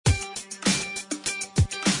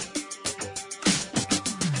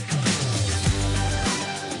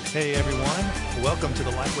Hey everyone, welcome to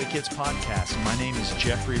the Lifeway Kids podcast. My name is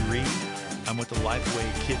Jeffrey Reed. I'm with the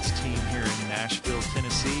Lifeway Kids team here in Nashville,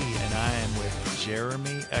 Tennessee, and I am with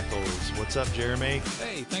Jeremy Eccles. What's up, Jeremy?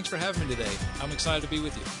 Hey, thanks for having me today. I'm excited to be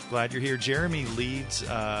with you. Glad you're here. Jeremy leads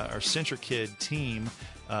our CentraKid team.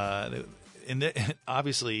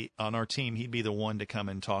 Obviously, on our team, he'd be the one to come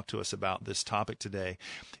and talk to us about this topic today.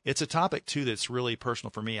 It's a topic, too, that's really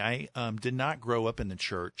personal for me. I did not grow up in the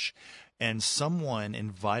church, and someone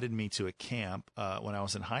invited me to a camp when I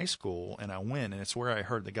was in high school, and I went, and it's where I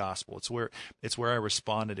heard the gospel. It's where I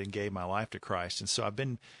responded and gave my life to Christ. And so I've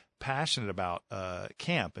been passionate about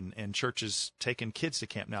camp and churches taking kids to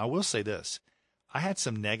camp. Now, I will say this. I had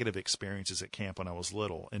some negative experiences at camp when I was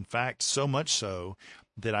little. In fact, so much so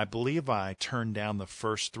that I believe I turned down the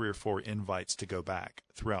first 3 or 4 invites to go back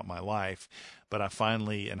throughout my life. But I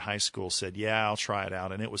finally, in high school, said, yeah, I'll try it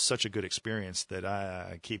out. And it was such a good experience that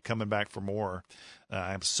I keep coming back for more.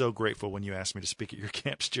 I'm so grateful when you asked me to speak at your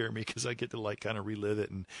camps, Jeremy, because I get to kind of relive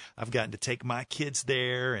it. And I've gotten to take my kids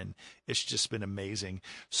there, and it's just been amazing.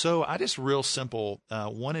 So I just real simply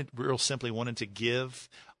wanted to give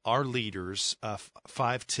our leaders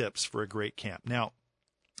 5 tips for a great camp. Now,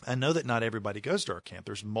 I know that not everybody goes to our camp.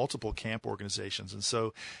 There's multiple camp organizations, and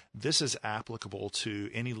so this is applicable to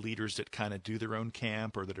any leaders that kind of do their own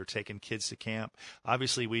camp or that are taking kids to camp.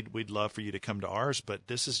 Obviously, we'd love for you to come to ours, but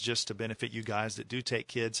this is just to benefit you guys that do take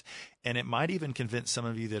kids, and it might even convince some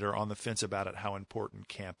of you that are on the fence about it how important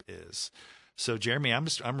camp is. So, Jeremy,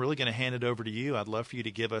 I'm really going to hand it over to you. I'd love for you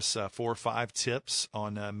to give us 4 or 5 tips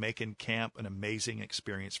on making camp an amazing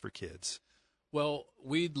experience for kids. Well,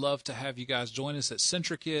 we'd love to have you guys join us at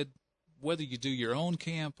CentraKid, whether you do your own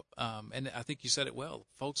camp, and I think you said it well,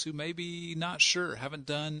 folks who maybe not sure, haven't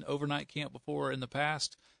done overnight camp before in the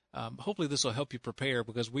past. Hopefully this will help you prepare,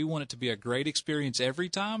 because we want it to be a great experience every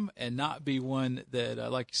time and not be one that,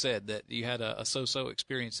 like you said, that you had a so-so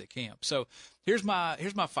experience at camp. So here's my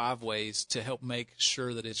 5 ways to help make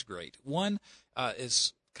sure that it's great. One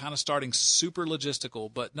is kind of starting super logistical,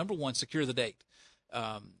 but number 1, secure the date.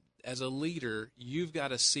 As a leader, you've got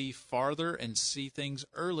to see farther and see things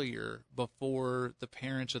earlier before the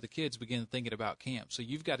parents or the kids begin thinking about camp. So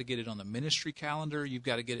you've got to get it on the ministry calendar. You've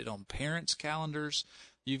got to get it on parents' calendars.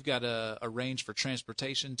 You've got to arrange for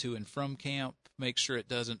transportation to and from camp, make sure it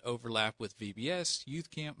doesn't overlap with VBS,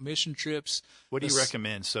 youth camp, mission trips. What do you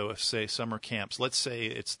recommend? So if, say, summer camps, let's say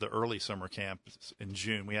it's the early summer camp in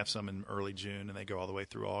June. We have some in early June, and they go all the way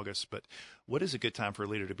through August. But what is a good time for a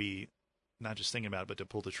leader to be not just thinking about it, but to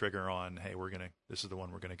pull the trigger on, hey, this is the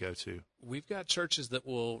one we're going to go to? We've got churches that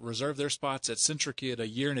will reserve their spots at CentraKid a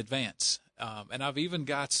year in advance. And I've even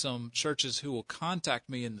got some churches who will contact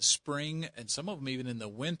me in the spring, and some of them even in the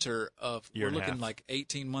winter we're looking like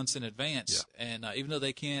 18 months in advance. Yeah. And even though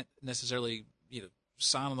they can't necessarily,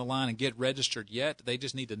 sign on the line and get registered yet, they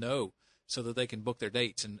just need to know so that they can book their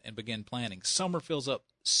dates and begin planning. Summer fills up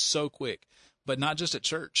so quick. But not just at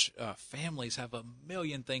church. Families have a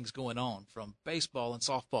million things going on, from baseball and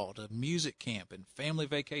softball to music camp and family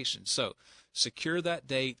vacations. So secure that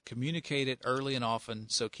date, communicate it early and often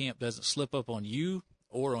so camp doesn't slip up on you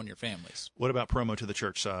or on your families. What about promo to the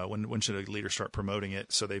church? When should a leader start promoting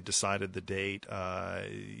it? So they've decided the date. A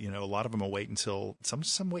lot of them will wait until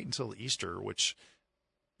some wait until Easter, which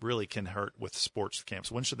really can hurt with sports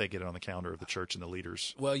camps. When should they get it on the calendar of the church and the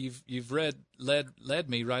leaders? Well, you've led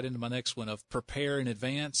me right into my next one of prepare in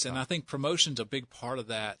advance, and I think promotion's a big part of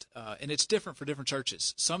that, and it's different for different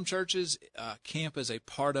churches. Some churches, camp is a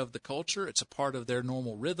part of the culture. It's a part of their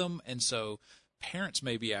normal rhythm, and so parents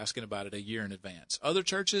may be asking about it a year in advance. Other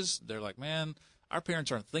churches, they're like, man, our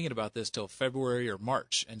parents aren't thinking about this till February or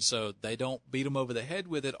March, and so they don't beat them over the head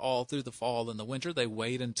with it all through the fall and the winter. They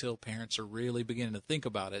wait until parents are really beginning to think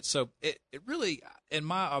about it. So it really, in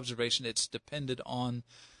my observation, it's dependent on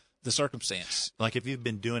the circumstance. Like if you've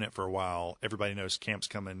been doing it for a while, everybody knows camp's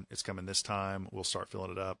coming. It's coming this time. We'll start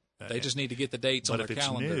filling it up. They just need to get the dates on their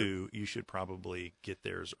calendar. But if it's new, you should probably get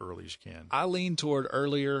there as early as you can. I lean toward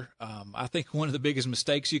earlier. I think one of the biggest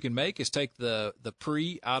mistakes you can make is take the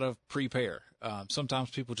pre out of prepare.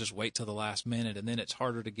 Sometimes people just wait till the last minute, and then it's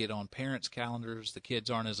harder to get on parents' calendars. The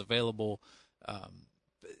kids aren't as available.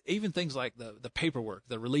 Even things like the paperwork,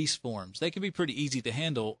 the release forms, they can be pretty easy to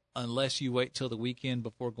handle unless you wait till the weekend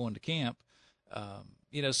before going to camp.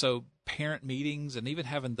 So parent meetings and even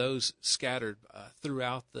having those scattered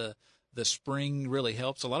throughout the spring really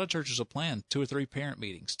helps. A lot of churches will plan 2 or 3 parent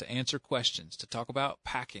meetings to answer questions, to talk about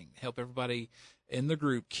packing, help everybody in the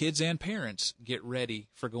group, kids and parents, get ready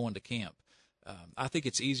for going to camp. I think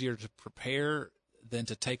it's easier to prepare than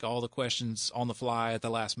to take all the questions on the fly at the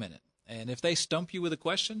last minute. And if they stump you with a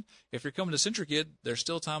question, if you're coming to CentriKid, there's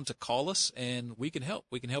still time to call us, and we can help.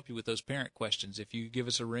 We can help you with those parent questions. If you give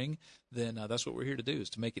us a ring, then that's what we're here to do, is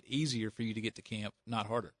to make it easier for you to get to camp, not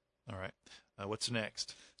harder. All right. What's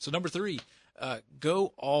next? So number 3,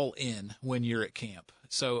 go all in when you're at camp.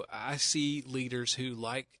 So I see leaders who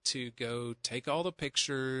like to go take all the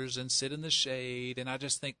pictures and sit in the shade, and I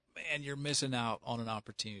just think, man, you're missing out on an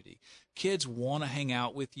opportunity. Kids want to hang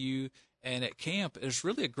out with you, and at camp, there's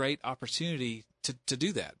really a great opportunity to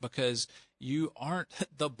do that, because you aren't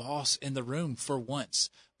the boss in the room for once.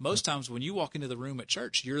 Most times when you walk into the room at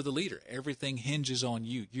church, you're the leader. Everything hinges on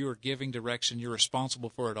you. You are giving direction. You're responsible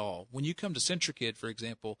for it all. When you come to CentriKid, for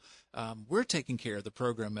example, we're taking care of the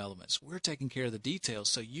program elements. We're taking care of the details,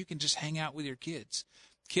 so you can just hang out with your kids.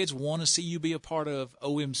 Kids want to see you be a part of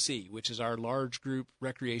OMC, which is our large group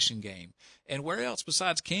recreation game. And where else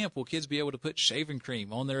besides camp will kids be able to put shaving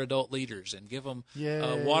cream on their adult leaders and give them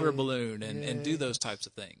a water balloon and do those types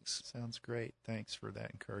of things? Sounds great. Thanks for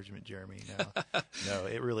that encouragement, Jeremy. No,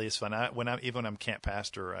 it really is fun. Even when I'm camp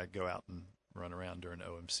pastor, I go out and run around during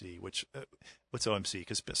OMC. What's OMC?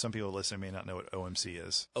 Because some people listening may not know what OMC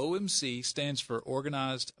is. OMC stands for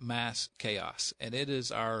Organized Mass Chaos, and it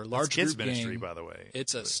is our large kids group ministry, game. By the way.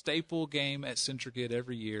 It's a staple game at CentriKid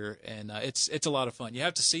every year, and it's a lot of fun. You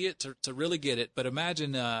have to see it to really get it. But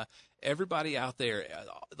imagine everybody out there,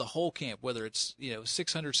 the whole camp, whether it's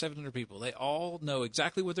 600, 700 people, they all know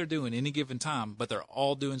exactly what they're doing any given time, but they're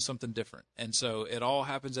all doing something different, and so it all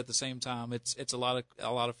happens at the same time. It's a lot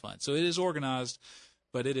of fun. So it is organized,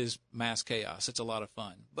 but it is mass chaos. It's a lot of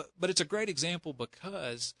fun, but it's a great example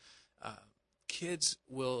because kids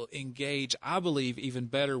will engage, I believe, even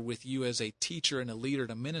better with you as a teacher and a leader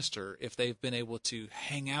and a minister if they've been able to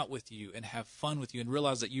hang out with you and have fun with you and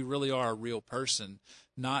realize that you really are a real person,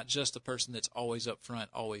 not just the person that's always up front,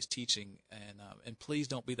 always teaching. And please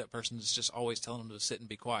don't be that person that's just always telling them to sit and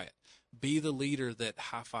be quiet. Be the leader that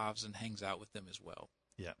high fives and hangs out with them as well.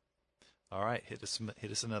 Yeah. All right, hit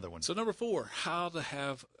us another one. So number 4, how to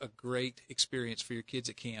have a great experience for your kids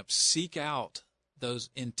at camp. Seek out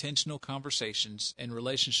those intentional conversations and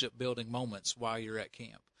relationship building moments while you're at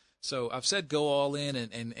camp. So I've said go all in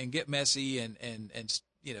and get messy and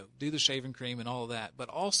do the shaving cream and all of that, but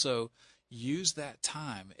also use that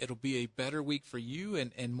time. It'll be a better week for you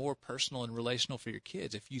and more personal and relational for your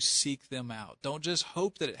kids if you seek them out. Don't just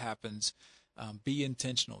hope that it happens. Be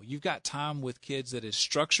intentional. You've got time with kids that is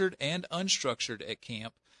structured and unstructured at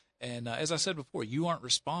camp. And as I said before, you aren't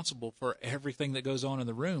responsible for everything that goes on in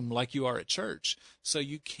the room like you are at church. So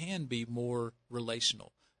you can be more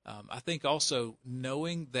relational. I think also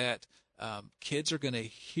knowing that kids are going to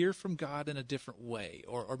hear from God in a different way,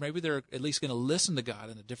 or maybe they're at least going to listen to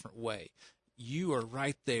God in a different way. You are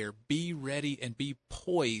right there. Be ready and be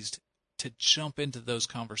poised to jump into those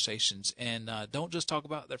conversations. And don't just talk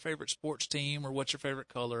about their favorite sports team or what's your favorite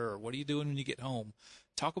color or what are you doing when you get home.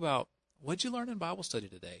 Talk about, what'd you learn in Bible study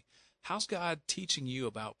today? How's God teaching you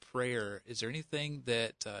about prayer? Is there anything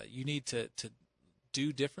that you need to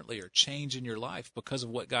do differently or change in your life because of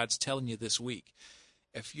what God's telling you this week?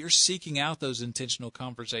 If you're seeking out those intentional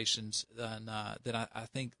conversations, then I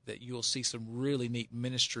think that you'll see some really neat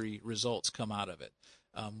ministry results come out of it.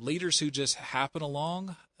 Leaders who just happen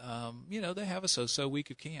along, they have a so-so week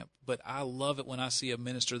of camp. But I love it when I see a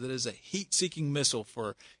minister that is a heat-seeking missile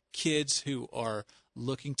for kids who are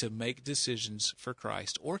looking to make decisions for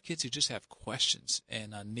Christ, or kids who just have questions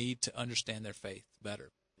and need to understand their faith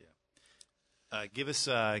better. Yeah. Give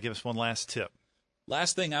us one last tip.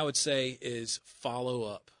 Last thing I would say is follow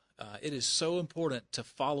up. It is so important to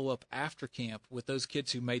follow up after camp with those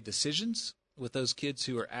kids who made decisions, with those kids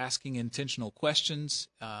who are asking intentional questions,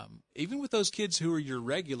 even with those kids who are your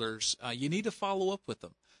regulars. You need to follow up with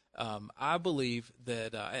them. I believe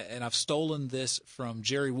that, and I've stolen this from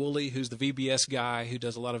Jerry Woolley, who's the VBS guy who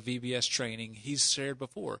does a lot of VBS training. He's shared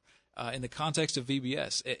before, in the context of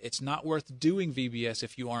VBS, it's not worth doing VBS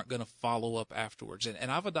if you aren't going to follow up afterwards.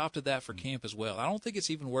 And I've adopted that for camp as well. I don't think it's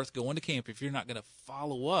even worth going to camp if you're not going to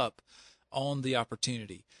follow up on the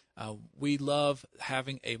opportunity. We love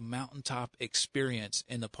having a mountaintop experience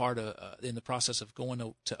in the process of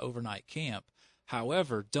going to overnight camp.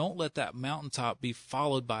 However, don't let that mountaintop be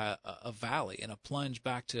followed by a valley and a plunge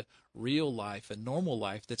back to real life and normal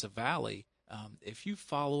life that's a valley. If you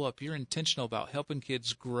follow up, you're intentional about helping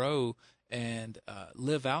kids grow and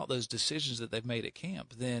live out those decisions that they've made at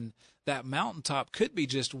camp, then that mountaintop could be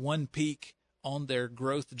just one peak on their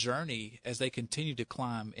growth journey as they continue to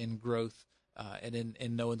climb in growth and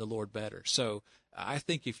in knowing the Lord better. So I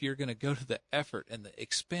think if you're going to go to the effort and the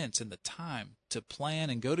expense and the time to plan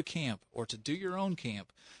and go to camp or to do your own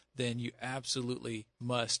camp, then you absolutely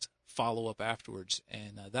must follow up afterwards.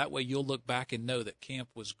 And that way you'll look back and know that camp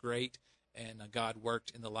was great and God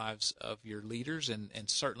worked in the lives of your leaders and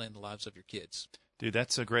certainly in the lives of your kids. Dude,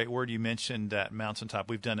 that's a great word. You mentioned that mountaintop.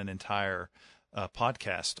 We've done an entire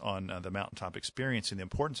podcast on the mountaintop experience and the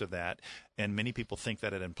importance of that. And many people think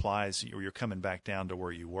that it implies you're coming back down to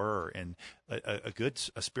where you were. And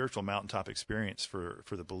a spiritual mountaintop experience for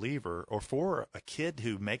the believer or for a kid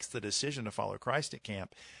who makes the decision to follow Christ at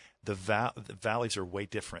camp, the valleys are way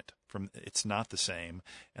different. It's not the same,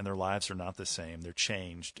 and their lives are not the same. They're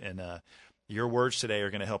changed. And your words today are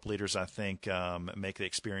going to help leaders, I think, make the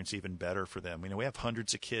experience even better for them. We have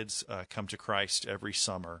hundreds of kids come to Christ every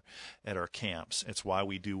summer at our camps. It's why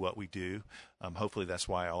we do what we do. Hopefully that's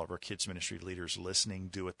why all of our kids ministry leaders listening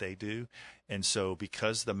do what they do. And so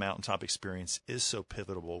because the mountaintop experience is so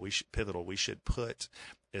pivotal, we should put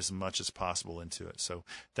as much as possible into it. So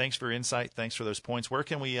thanks for your insight. Thanks for those points. Where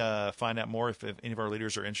can we find out more? If any of our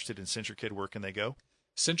leaders are interested in CentriKid, where can they go?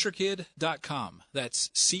 CentriKid.com. That's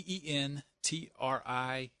CentriKid.com.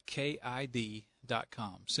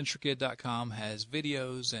 CentriKid.com has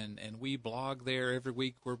videos, and we blog there every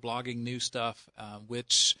week. We're blogging new stuff,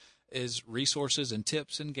 which is resources and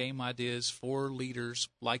tips and game ideas for leaders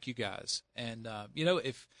like you guys. And,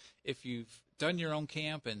 if you've done your own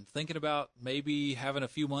camp and thinking about maybe having a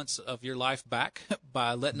few months of your life back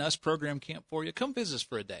by letting us program camp for you, come visit us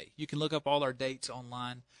for a day. You can look up all our dates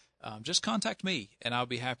online. Just contact me, and I'll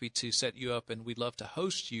be happy to set you up, and we'd love to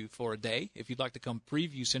host you for a day if you'd like to come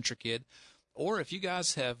preview CentriKid. Or if you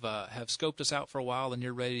guys have scoped us out for a while and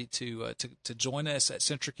you're ready to join us at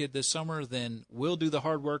CentriKid this summer, then we'll do the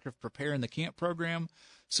hard work of preparing the camp program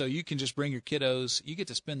so you can just bring your kiddos. You get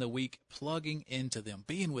to spend the week plugging into them,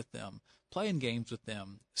 being with them, playing games with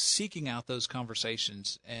them, seeking out those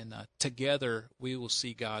conversations, and together we will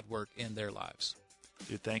see God work in their lives.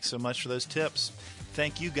 Dude, thanks so much for those tips.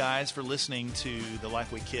 Thank you guys for listening to the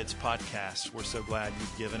Lifeway Kids podcast. We're so glad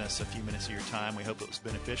you've given us a few minutes of your time. We hope it was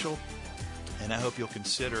beneficial, and I hope you'll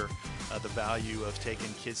consider the value of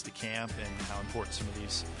taking kids to camp and how important some of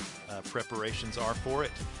these preparations are for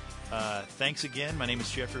it. Thanks again. My name is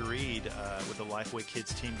Jeffrey Reed with the Lifeway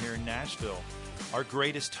Kids team here in Nashville. Our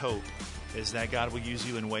greatest hope is that God will use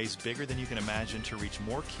you in ways bigger than you can imagine to reach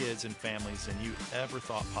more kids and families than you ever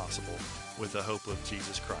thought possible with the hope of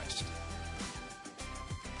Jesus Christ.